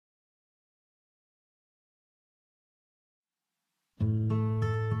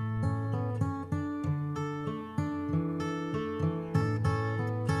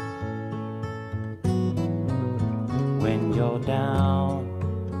When you're down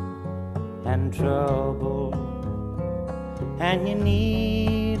and troubled and you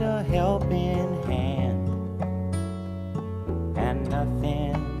need a helping hand, and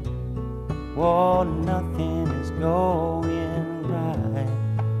nothing is going right.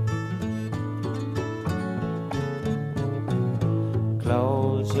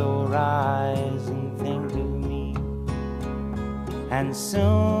 Close your eyes and think of me, and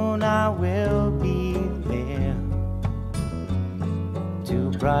soon I will be there to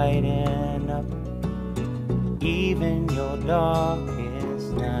brighten up even your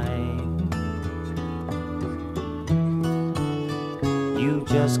darkest night. You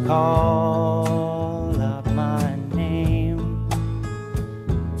just call up my name,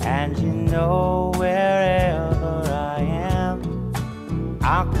 and you know wherever I am,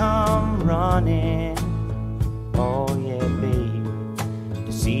 I'll come running. Oh yeah, baby,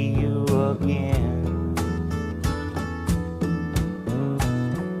 to see you again.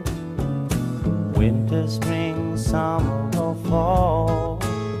 Winter, spring, summer, or fall,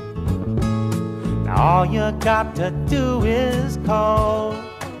 now all you got to do is call,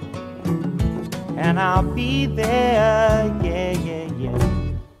 and I'll be there, yeah, yeah, yeah.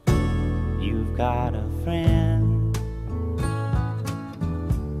 You've got a friend.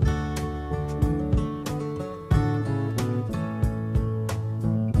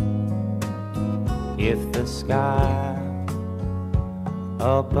 If the sky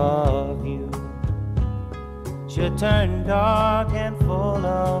above you should turn dark and full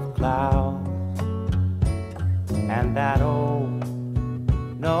of clouds, and that old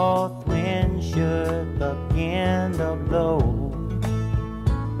north wind should begin to blow,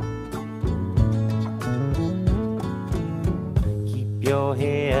 keep your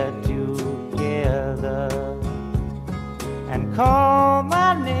head together and call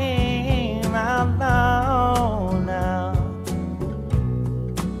my name out loud now.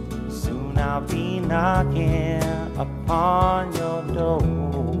 Soon I'll be knocking upon your door.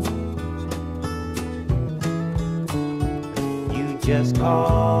 You just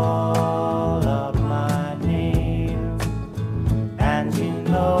call up my name, and you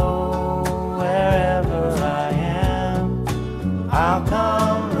know wherever I am, I'll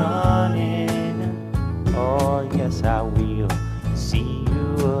come running. Oh yes, I will see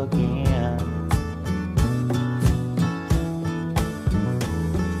you again.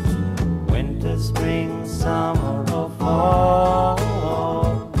 Winter, spring, summer, or fall,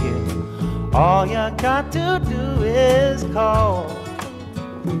 yeah. All you got to do is call,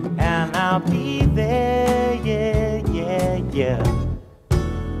 and I'll be there, yeah, yeah, yeah.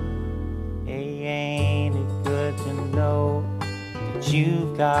 Hey, ain't it good to know that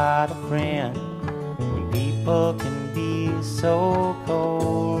you've got a friend when people can be so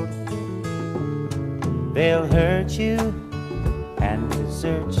cold? They'll hurt you and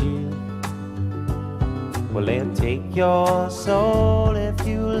desert you. Well, they'll take your soul if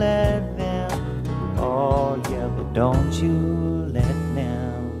you let them. Oh yeah, but don't you let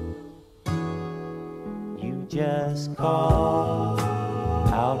them. You just call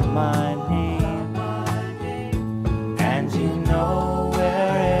out my name, and you know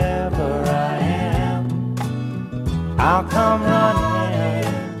wherever I am, I'll come running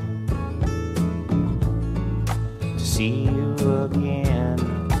to see you again.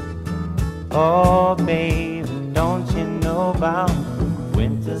 Oh baby, don't you know about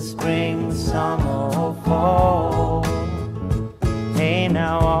winter, spring, summer, or fall? Hey,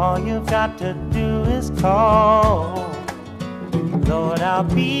 now all you've got to do is call. Lord, I'll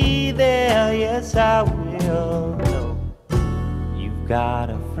be there, yes I will. No, you've got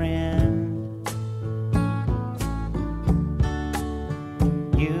a friend.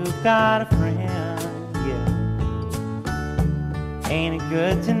 You've got a friend, yeah. Ain't it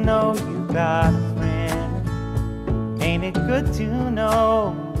good to know you've got a friend? Ain't it good to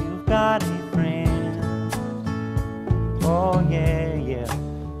know you've got a friend? Oh yeah, yeah,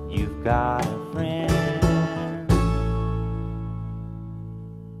 you've got a friend.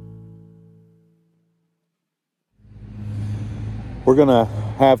 We're going to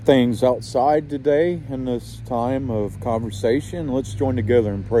have things outside today in this time of conversation. Let's join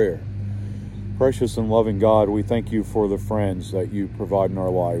together in prayer. Precious and loving God, we thank you for the friends that you provide in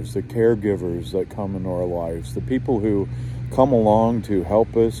our lives, the caregivers that come into our lives, the people who come along to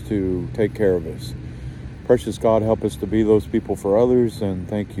help us, to take care of us. Precious God, help us to be those people for others, and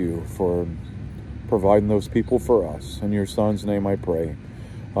thank you for providing those people for us. In your Son's name I pray.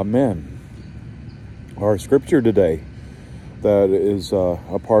 Amen. Our scripture today that is a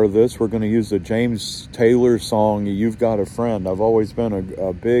part of this. We're going to use the James Taylor song, "You've Got a Friend." I've always been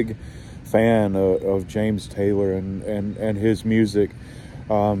a big fan of James Taylor and his music.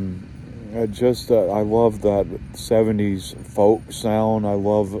 I love that 70s folk sound. I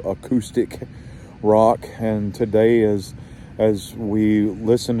love acoustic rock. And today, as we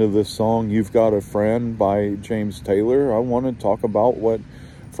listen to this song, "You've Got a Friend" by James Taylor, I want to talk about what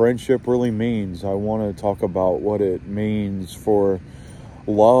friendship really means. I want to talk about what it means for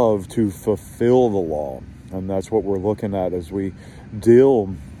love to fulfill the law. And that's what we're looking at as we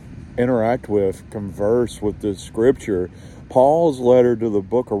interact with, converse with the scripture. Paul's letter to the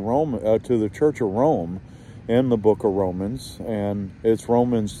book of Rome, to the church of Rome, in the book of Romans, and it's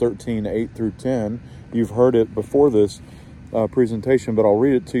Romans 13, 8 through 10. You've heard it before this presentation, but I'll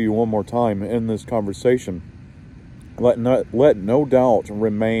read it to you one more time in this conversation. Let no doubt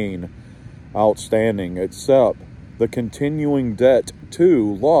remain outstanding, except the continuing debt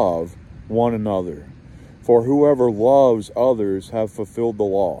to love one another. For whoever loves others have fulfilled the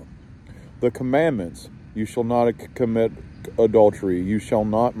law. The commandments: you shall not commit adultery, you shall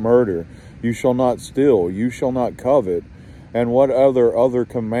not murder, you shall not steal, you shall not covet, and what other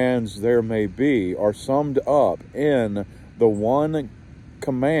commands there may be, are summed up in the one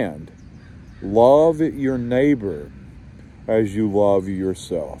command: love your neighbor as you love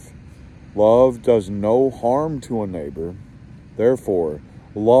yourself. Love does no harm to a neighbor. Therefore,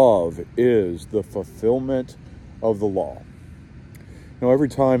 love is the fulfillment of the law. Every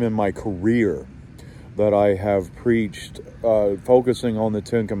time in my career that I have preached, focusing on the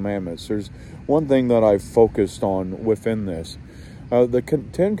Ten Commandments, there's one thing that I've focused on within this. The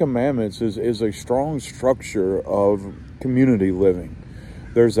Ten Commandments is a strong structure of community living.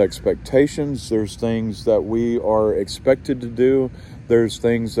 There's expectations, there's things that we are expected to do, there's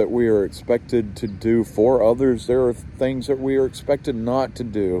things that we are expected to do for others, there are things that we are expected not to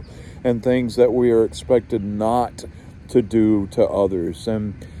do, and things that we are expected not to do to others.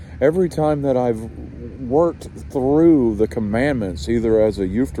 And every time that I've worked through the commandments, either as a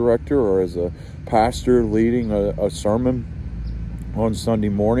youth director or as a pastor leading a sermon on Sunday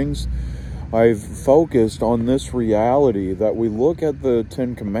mornings, I've focused on this reality that we look at the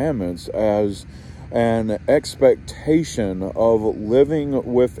Ten Commandments as an expectation of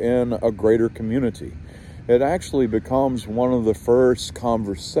living within a greater community. It actually becomes one of the first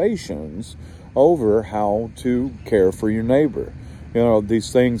conversations over how to care for your neighbor.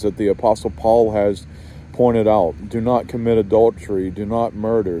 These things that the Apostle Paul has pointed out: do not commit adultery, do not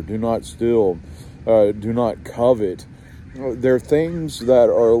murder, do not steal, do not covet. They're things that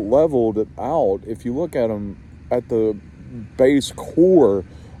are leveled out. If you look at them at the base core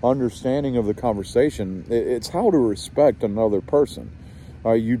understanding of the conversation, it's how to respect another person.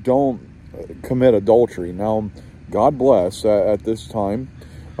 You don't commit adultery. Now, God bless at this time.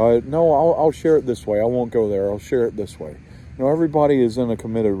 I'll share it this way. I won't go there. I'll share it this way. Everybody is in a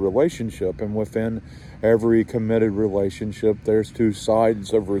committed relationship, and within every committed relationship, there's two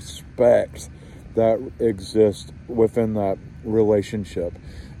sides of respect that exist within that relationship.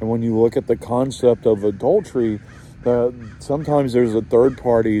 And when you look at the concept of adultery, sometimes there's a third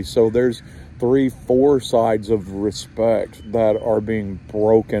party, so there's 3-4 sides of respect that are being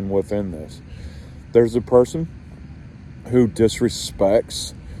broken within this. There's a person who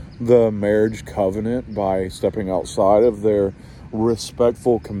disrespects the marriage covenant by stepping outside of their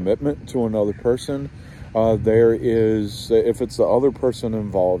respectful commitment to another person. There is, if it's the other person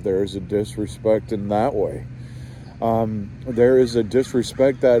involved, there is a disrespect in that way. There is a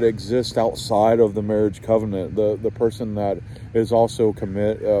disrespect that exists outside of the marriage covenant. The person that is also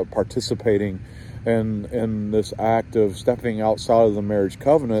participating in this act of stepping outside of the marriage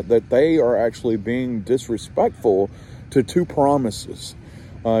covenant, that they are actually being disrespectful to two promises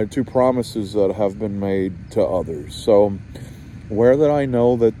that have been made to others. So where that I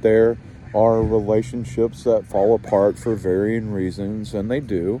know that there are relationships that fall apart for varying reasons, and they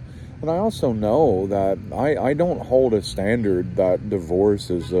do. And I also know that I don't hold a standard that divorce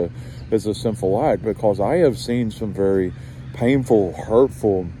is a sinful act, because I have seen some very painful,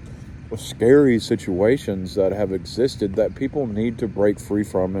 hurtful, scary situations that have existed that people need to break free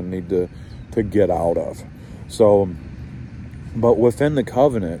from and need to get out of. So, but within the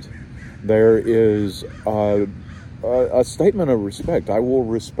covenant, there is a statement of respect. I will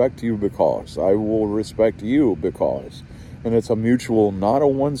respect you because. I will respect you because. And it's a mutual, not a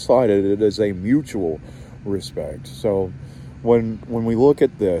one-sided, it is a mutual respect. So when we look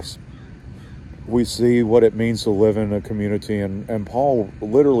at this, we see what it means to live in a community, and Paul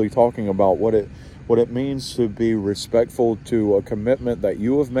literally talking about what it what it means to be respectful to a commitment that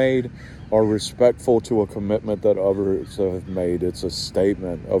you have made, or respectful to a commitment that others have made. It's a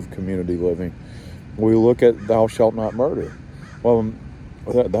statement of community living. We look at thou shalt not murder. Well,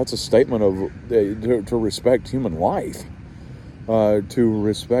 that's a statement of to respect human life, to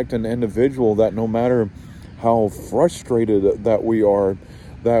respect an individual, that no matter how frustrated that we are,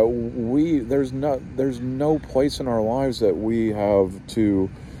 that there's no place in our lives that we have to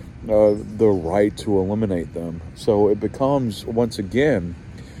the right to eliminate them. So it becomes, once again,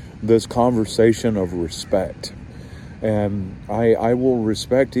 this conversation of respect. And I will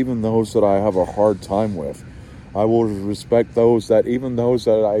respect even those that I have a hard time with. I will respect those that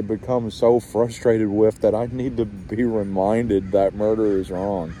I become so frustrated with that I need to be reminded that murder is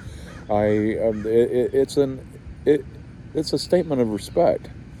wrong. It's a statement of respect.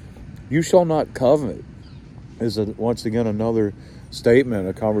 You shall not covet is once again another statement,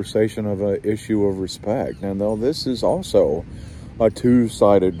 a conversation of an issue of respect. And though this is also a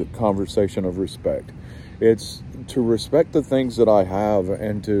two-sided conversation of respect, it's to respect the things that I have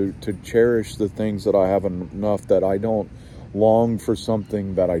and to cherish the things that I have enough that I don't long for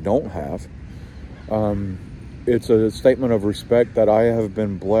something that I don't have. It's a statement of respect that I have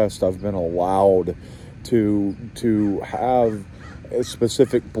been blessed. I've been allowed to have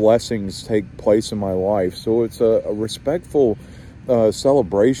specific blessings take place in my life. So it's a respectful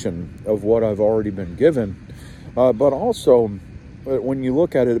celebration of what I've already been given. But also, when you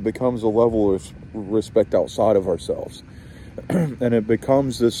look at it, it becomes a level of respect outside of ourselves. And it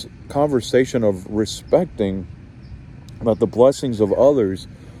becomes this conversation of respecting that the blessings of others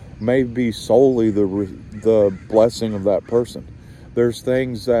may be solely the blessing of that person. There's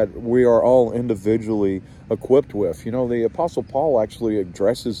things that we are all individually equipped with. You know, the Apostle Paul actually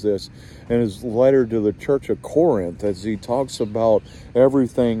addresses this in his letter to the church of Corinth, as he talks about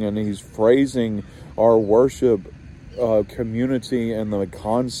everything, and he's phrasing our worship community and the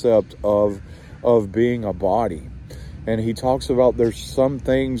concept of being a body. And he talks about there's some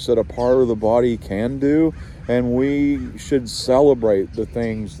things that a part of the body can do, and we should celebrate the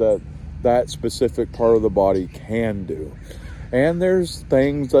things that specific part of the body can do. And there's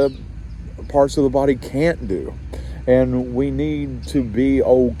things that parts of the body can't do. And we need to be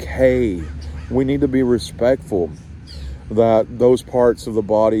okay. We need to be respectful that those parts of the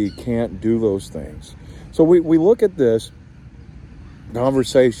body can't do those things. So we look at this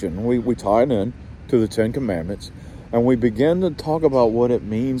conversation, we tie it in to the Ten Commandments, and we begin to talk about what it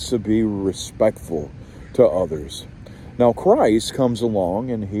means to be respectful to others. Now, Christ comes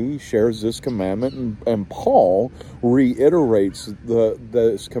along and he shares this commandment, and Paul reiterates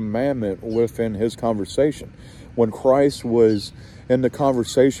this commandment within his conversation. When Christ was in the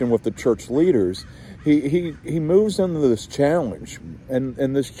conversation with the church leaders, he moves into this challenge,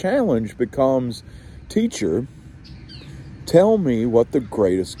 and this challenge becomes, teacher, tell me what the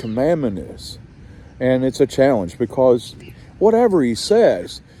greatest commandment is. And it's a challenge, whatever he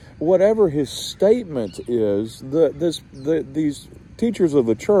says, whatever his statement is, these teachers of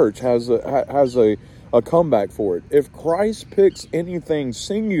the church has a comeback for it. If Christ picks anything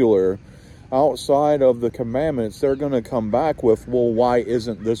singular outside of the commandments, they're going to come back with, well, why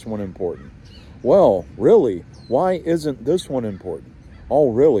isn't this one important? Well, really, why isn't this one important?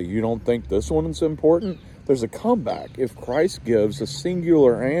 Oh, really, you don't think this one is important? There's a comeback if Christ gives a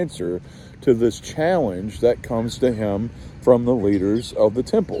singular answer to this challenge that comes to him from the leaders of the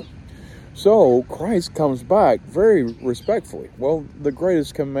temple. So Christ comes back very respectfully. Well, the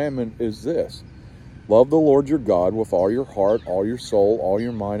greatest commandment is this: love the Lord your God with all your heart, all your soul, all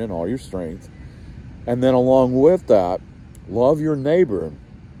your mind, and all your strength. And then along with that, love your neighbor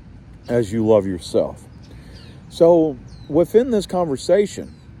as you love yourself. So within this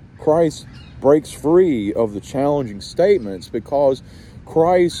conversation, Christ breaks free of the challenging statements, because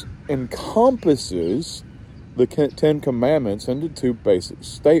Christ encompasses the Ten Commandments into two basic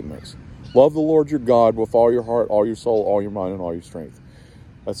statements. Love the Lord your God with all your heart, all your soul, all your mind, and all your strength.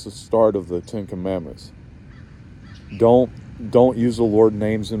 That's the start of the Ten Commandments. Don't use the Lord's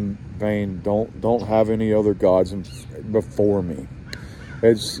names in vain. Don't have any other gods before me.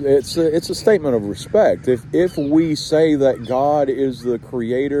 It's a statement of respect. If we say that God is the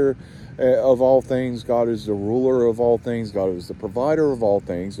creator of all things, God is the ruler of all things, God is the provider of all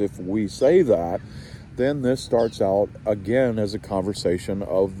things, if we say that, then this starts out again as a conversation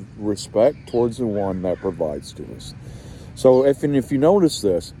of respect towards the one that provides to us. So if you notice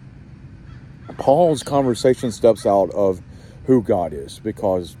this, Paul's conversation steps out of who God is,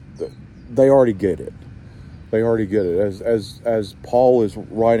 because they already get it. They already get it. As Paul is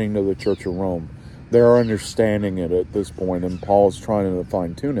writing to the Church of Rome, they're understanding it at this point, and Paul's trying to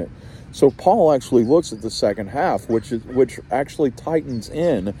fine-tune it. So Paul actually looks at the second half, which actually tightens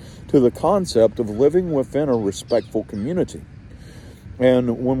in to the concept of living within a respectful community.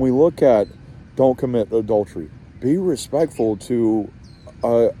 And when we look at don't commit adultery, be respectful to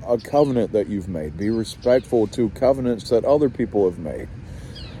a covenant that you've made. Be respectful to covenants that other people have made.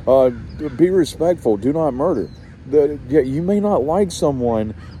 Be respectful. Do not murder. You may not like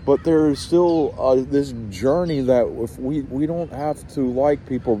someone, but there is still this journey that if we don't have to like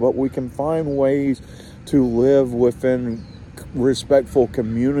people, but we can find ways to live within respectful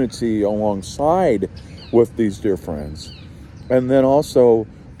community alongside with these dear friends. And then also,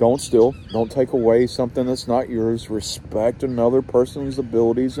 don't steal. Don't take away something that's not yours. Respect another person's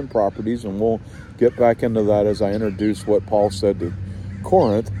abilities and properties. And we'll get back into that as I introduce what Paul said to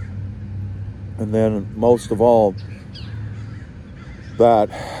Corinth. And then, most of all,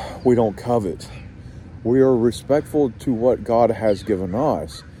 that we don't covet. We are respectful to what God has given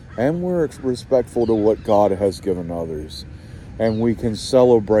us. And we're respectful to what God has given others. And we can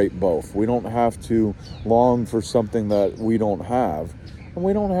celebrate both. We don't have to long for something that we don't have. And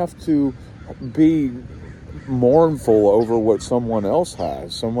we don't have to be mournful over what someone else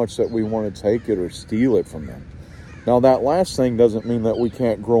has, so much that we want to take it or steal it from them. Now, that last thing doesn't mean that we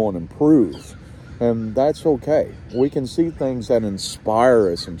can't grow and improve. And that's okay. We can see things that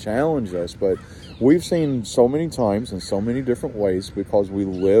inspire us and challenge us, but we've seen so many times in so many different ways, because we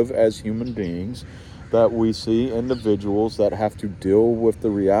live as human beings, that we see individuals that have to deal with the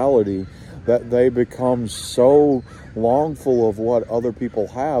reality that they become so longful of what other people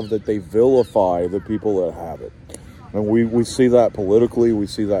have that they vilify the people that have it. And we see that politically, we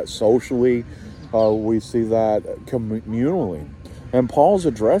see that socially, we see that communally. And Paul's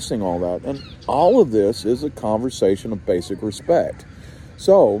addressing all that. And all of this is a conversation of basic respect.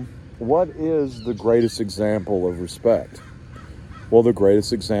 So, what is the greatest example of respect? Well, the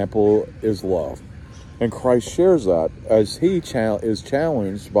greatest example is love. And Christ shares that as he is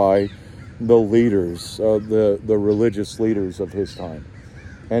challenged by the leaders, the religious leaders of his time.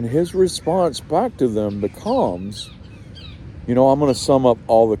 And his response back to them becomes, I'm going to sum up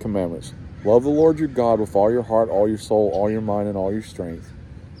all the commandments. Love the Lord your God with all your heart, all your soul, all your mind, and all your strength.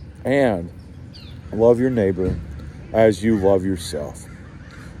 And love your neighbor as you love yourself.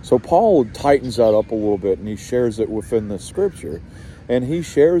 So Paul tightens that up a little bit, and he shares it within the scripture. And he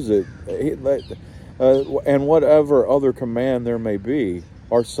shares it, and whatever other command there may be,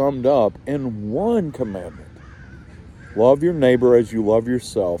 are summed up in one commandment. Love your neighbor as you love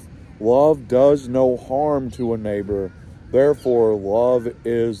yourself. Love does no harm to a neighbor. Therefore, love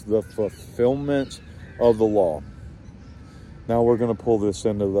is the fulfillment of the law. Now we're going to pull this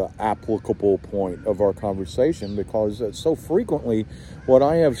into the applicable point of our conversation, because so frequently what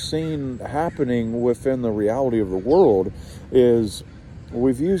I have seen happening within the reality of the world is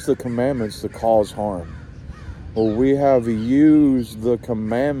we've used the commandments to cause harm. Well, we have used the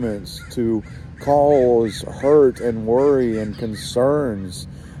commandments to cause hurt and worry and concerns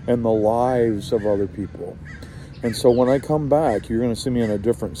in the lives of other people. And so when I come back, you're going to see me in a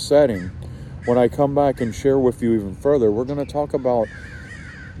different setting. When I come back and share with you even further, we're going to talk about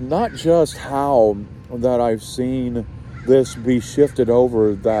not just how that I've seen this be shifted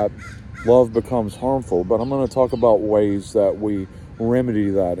over, that love becomes harmful, but I'm going to talk about ways that we remedy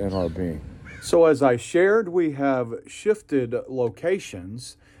that in our being. So as I shared, we have shifted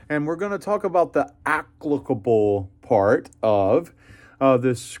locations, and we're going to talk about the applicable part of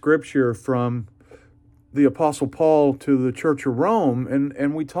this scripture from the Apostle Paul to the Church of Rome,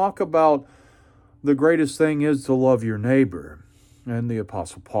 and we talk about the greatest thing is to love your neighbor. And the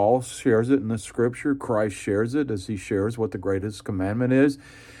Apostle Paul shares it in the scripture. Christ shares it as he shares what the greatest commandment is.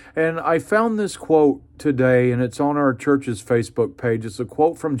 And I found this quote today, and it's on our church's Facebook page. It's a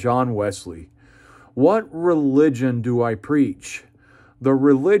quote from John Wesley. What religion do I preach? The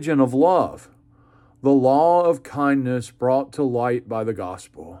religion of love, the law of kindness brought to light by the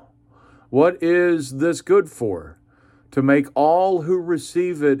gospel. What is this good for? To make all who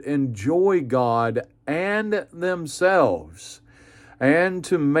receive it enjoy God and themselves, and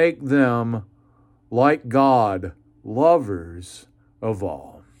to make them, like God, lovers of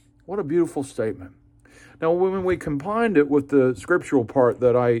all. What a beautiful statement. Now, when we combined it with the scriptural part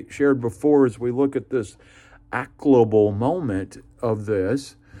that I shared before, as we look at this applicable moment of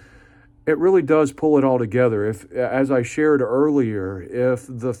this, it really does pull it all together. If, as I shared earlier, if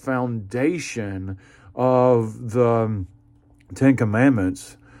the foundation of the Ten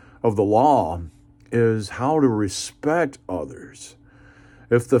Commandments of the law is how to respect others,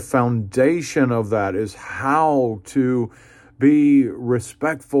 if the foundation of that is how to be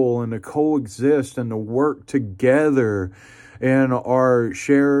respectful and to coexist and to work together in our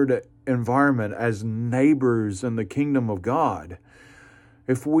shared environment as neighbors in the kingdom of God,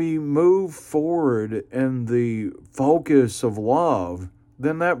 if we move forward in the focus of love,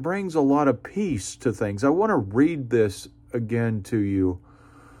 then that brings a lot of peace to things. I want to read this again to you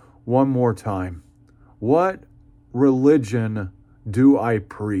one more time. What religion do I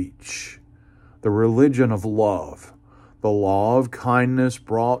preach? The religion of love, the law of kindness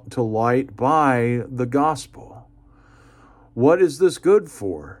brought to light by the gospel. What is this good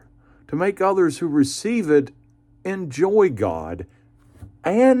for? To make others who receive it enjoy God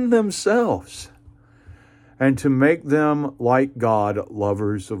and themselves, and to make them like God,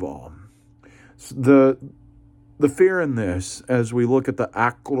 lovers of all. The fear in this, as we look at the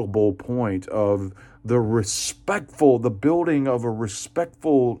equitable point of the building of a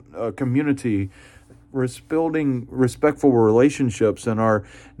respectful community, building respectful relationships in our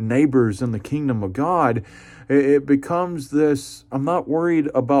neighbors in the kingdom of God, it becomes this, I'm not worried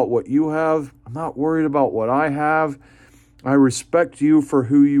about what you have. I'm not worried about what I have. I respect you for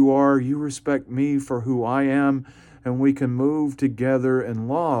who you are. You respect me for who I am. And we can move together in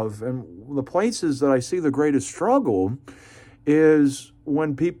love. And the places that I see the greatest struggle is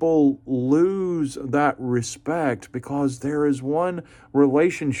when people lose that respect, because there is one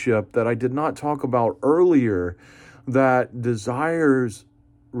relationship that I did not talk about earlier that desires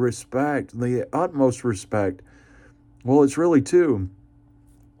respect, the utmost respect. Well, it's really two.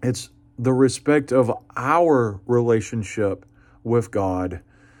 It's the respect of our relationship with God,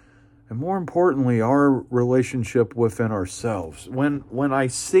 and more importantly, our relationship within ourselves. When I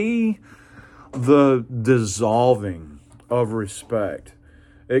see the dissolving of respect,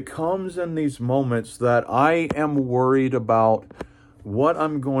 it comes in these moments that I am worried about what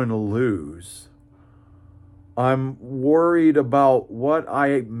I'm going to lose. I'm worried about what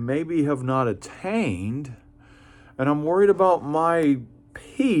I maybe have not attained, and I'm worried about my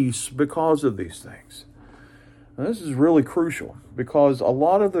peace because of these things. And this is really crucial, because a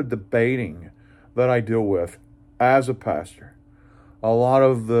lot of the debating that I deal with as a pastor, a lot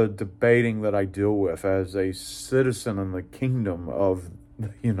of the debating that I deal with as a citizen in the kingdom of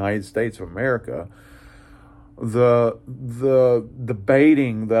the United States of America, the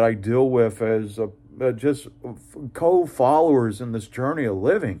debating that I deal with as just co-followers in this journey of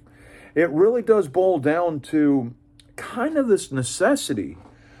living, it really does boil down to kind of this necessity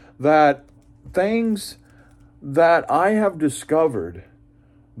that things that I have discovered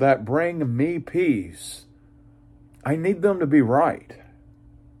that bring me peace, I need them to be right.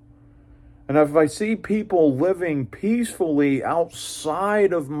 And if I see people living peacefully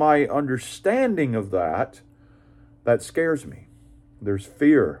outside of my understanding of that, that scares me. There's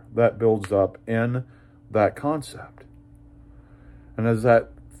fear that builds up in that concept. And as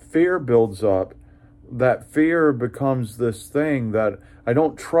that fear builds up, that fear becomes this thing that I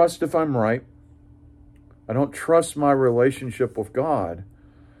don't trust if I'm right. I don't trust my relationship with God.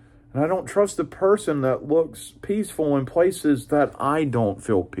 And I don't trust the person that looks peaceful in places that I don't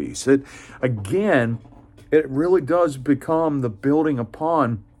feel peace. It really does become the building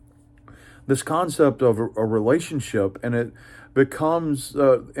upon this concept of a relationship, and it becomes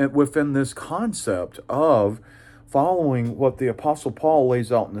within this concept of following what the Apostle Paul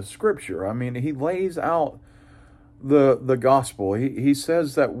lays out in the Scripture. I mean, he lays out the gospel. He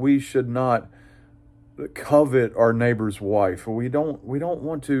says that we should not covet our neighbor's wife. We don't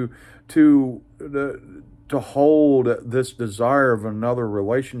want to hold this desire of another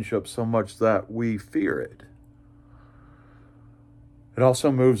relationship so much that we fear it. It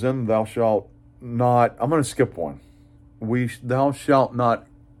also moves in, thou shalt not, I'm going to skip one. Thou shalt not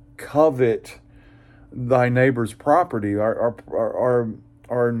covet thy neighbor's property.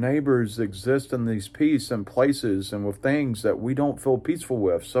 Our neighbors exist in these peace and places and with things that we don't feel peaceful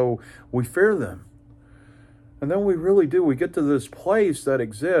with, so we fear them. And then we really do. We get to this place that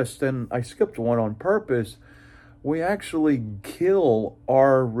exists, and I skipped one on purpose. We actually kill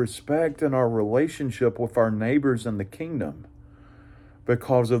our respect and our relationship with our neighbors in the kingdom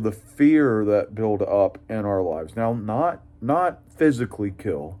because of the fear that build up in our lives. Now, not physically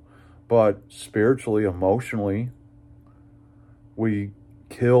kill, but spiritually, emotionally, we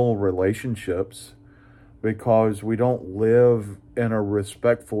kill relationships because we don't live in a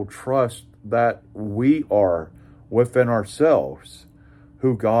respectful trust that we are within ourselves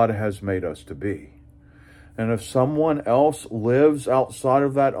who God has made us to be. And if someone else lives outside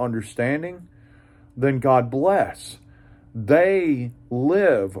of that understanding, then God bless. They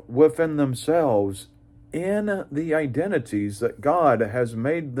live within themselves in the identities that God has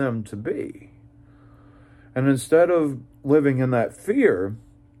made them to be. And instead of living in that fear,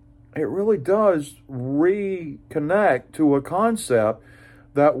 it really does reconnect to a concept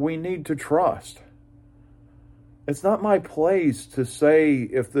that we need to trust. It's not my place to say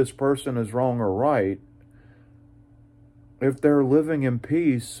if this person is wrong or right, if they're living in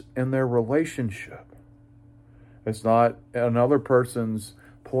peace in their relationship. It's not another person's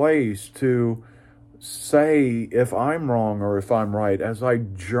place to say if I'm wrong or if I'm right as I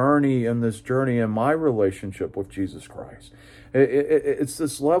journey in my relationship with Jesus Christ. It's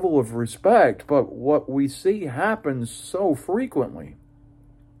this level of respect, but what we see happens so frequently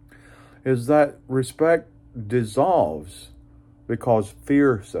is that respect dissolves because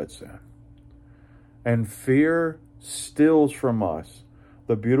fear sets in. And fear steals from us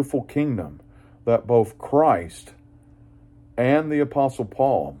the beautiful kingdom that both Christ and the Apostle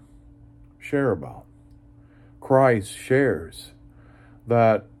Paul share about. Christ shares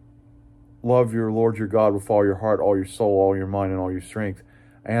that love your Lord your God with all your heart, all your soul, all your mind, and all your strength,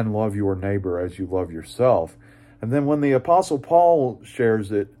 and love your neighbor as you love yourself. And then when the Apostle Paul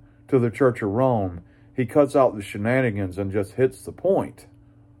shares it to the Church of Rome, he cuts out the shenanigans and just hits the point.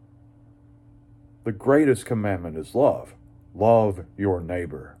 The greatest commandment is love. Love your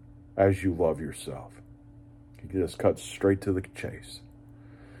neighbor as you love yourself. He just cuts straight to the chase.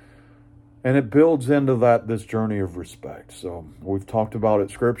 And it builds into this journey of respect. So we've talked about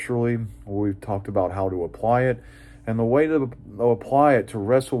it scripturally. We've talked about how to apply it. And the way to apply it, to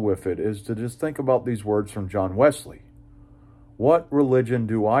wrestle with it, is to just think about these words from John Wesley. What religion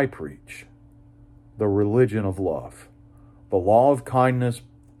do I preach? The religion of love. The law of kindness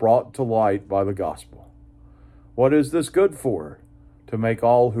brought to light by the gospel. What is this good for? To make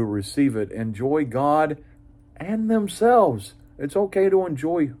all who receive it enjoy God and themselves. It's okay to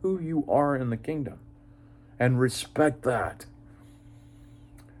enjoy who you are in the kingdom and respect that.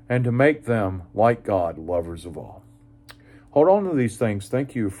 And to make them, like God, lovers of all. Hold on to these things.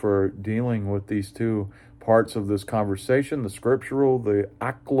 Thank you for dealing with these two parts of this conversation, the scriptural, the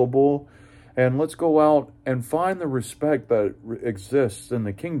applicable. And let's go out and find the respect that exists in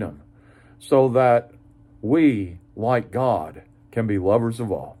the kingdom so that we, like God, can be lovers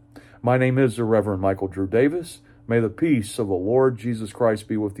of all. My name is the Reverend Michael Drew Davis. May the peace of the Lord Jesus Christ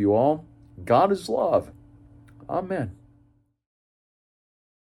be with you all. God is love. Amen.